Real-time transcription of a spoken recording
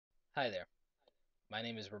Hi there, my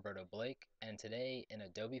name is Roberto Blake, and today in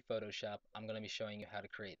Adobe Photoshop, I'm going to be showing you how to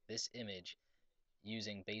create this image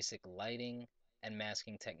using basic lighting and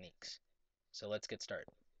masking techniques. So let's get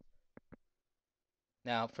started.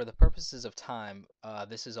 Now, for the purposes of time,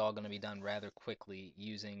 this is all going to be done rather quickly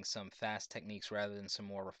using some fast techniques rather than some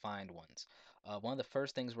more refined ones. One of the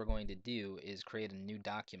first things we're going to do is create a new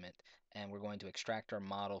document, and we're going to extract our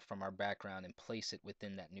model from our background and place it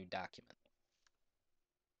within that new document.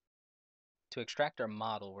 To extract our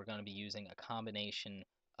model, we're going to be using a combination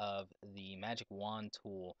of the magic wand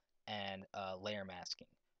tool and layer masking.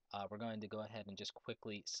 We're going to go ahead and just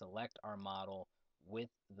quickly select our model with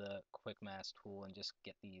the quick mask tool and just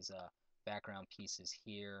get these background pieces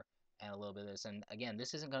here and a little bit of this. And again,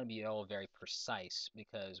 this isn't going to be all very precise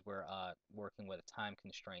because we're working with a time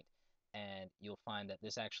constraint, and you'll find that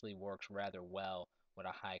this actually works rather well with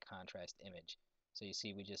a high contrast image. So you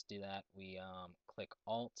see we just do that. We click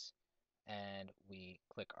Alt and we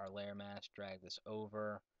click our layer mask, drag this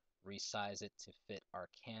over, resize it to fit our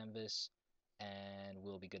canvas, and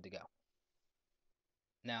we'll be good to go.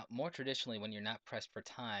 Now, more traditionally, when you're not pressed for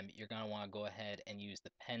time, you're going to want to go ahead and use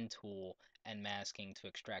the pen tool and masking to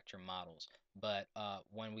extract your models. But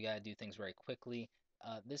when we got to do things very quickly,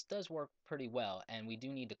 this does work pretty well, and we do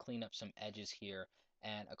need to clean up some edges here.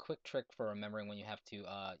 And a quick trick for remembering when you have to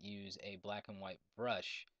use a black and white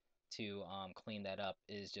brush to clean that up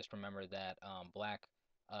is just remember that black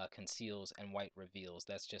conceals and white reveals.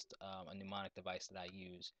 That's just a mnemonic device that I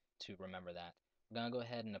use to remember that. I'm going to go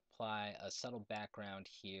ahead and apply a subtle background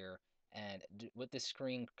here, and with this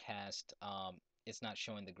screencast, it's not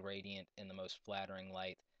showing the gradient in the most flattering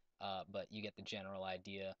light, but you get the general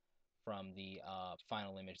idea from the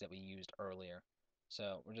final image that we used earlier.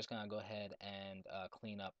 So we're just going to go ahead and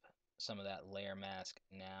clean up some of that layer mask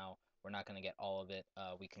now. We're not going to get all of it.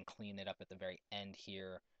 We can clean it up at the very end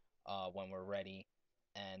here when we're ready.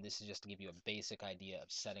 And this is just to give you a basic idea of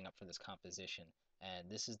setting up for this composition. And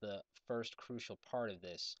this is the first crucial part of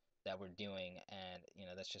this that we're doing, and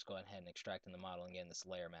let's just go ahead and extracting the model and getting this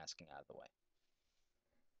layer masking out of the way.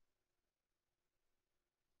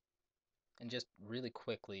 And just really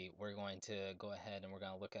quickly, we're going to go ahead and we're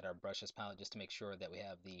going to look at our brushes palette just to make sure that we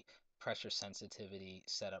have the pressure sensitivity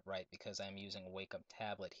set up right, because I'm using a wake up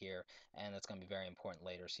tablet here, and that's going to be very important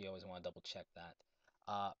later, so you always want to double check that.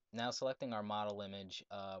 Now selecting our model image,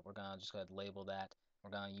 we're going to just go ahead and label that. We're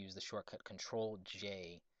going to use the shortcut Control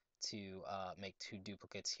J to make two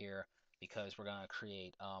duplicates here, because we're going to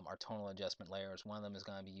create our tonal adjustment layers. One of them is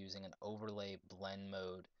going to be using an overlay blend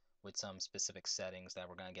mode with some specific settings that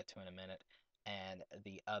we're going to get to in a minute, and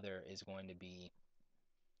the other is going to be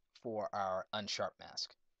for our unsharp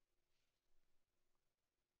mask.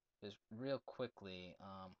 Just real quickly,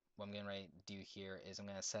 what I'm getting ready to do here is I'm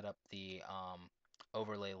going to set up the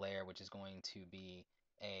overlay layer, which is going to be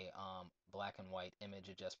a black and white image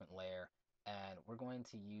adjustment layer, and we're going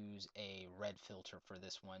to use a red filter for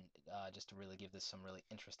this one, just to really give this some really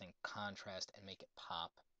interesting contrast and make it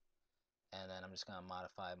pop. And then I'm just going to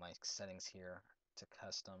modify my settings here to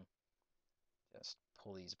custom. Just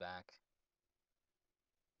pull these back.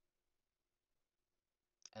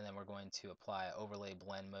 And then we're going to apply overlay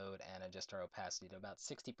blend mode and adjust our opacity to about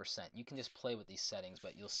 60%. You can just play with these settings,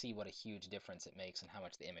 but you'll see what a huge difference it makes and how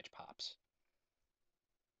much the image pops.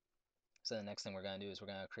 So the next thing we're going to do is we're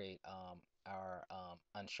going to create our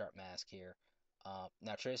unsharp mask here.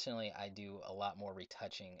 Now traditionally I do a lot more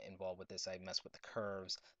retouching involved with this. I mess with the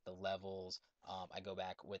curves, the levels, I go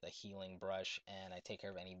back with a healing brush and I take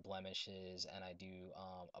care of any blemishes, and I do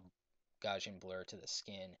a Gaussian blur to the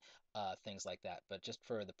skin, things like that. But just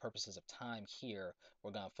for the purposes of time here,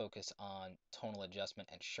 we're going to focus on tonal adjustment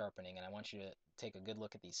and sharpening, and I want you to take a good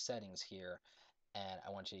look at these settings here, and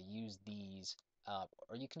I want you to use these,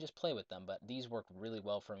 or you can just play with them, but these work really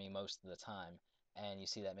well for me most of the time, and you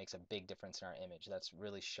see that makes a big difference in our image. That's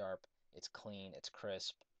really sharp, it's clean, it's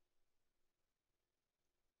crisp,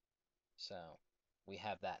 so we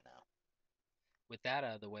have that now. With that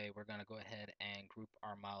out of the way, we're going to go ahead and group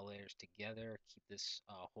our model layers together, keep this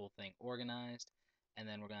whole thing organized, and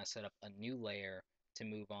then we're going to set up a new layer to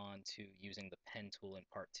move on to using the pen tool in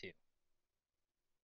part 2.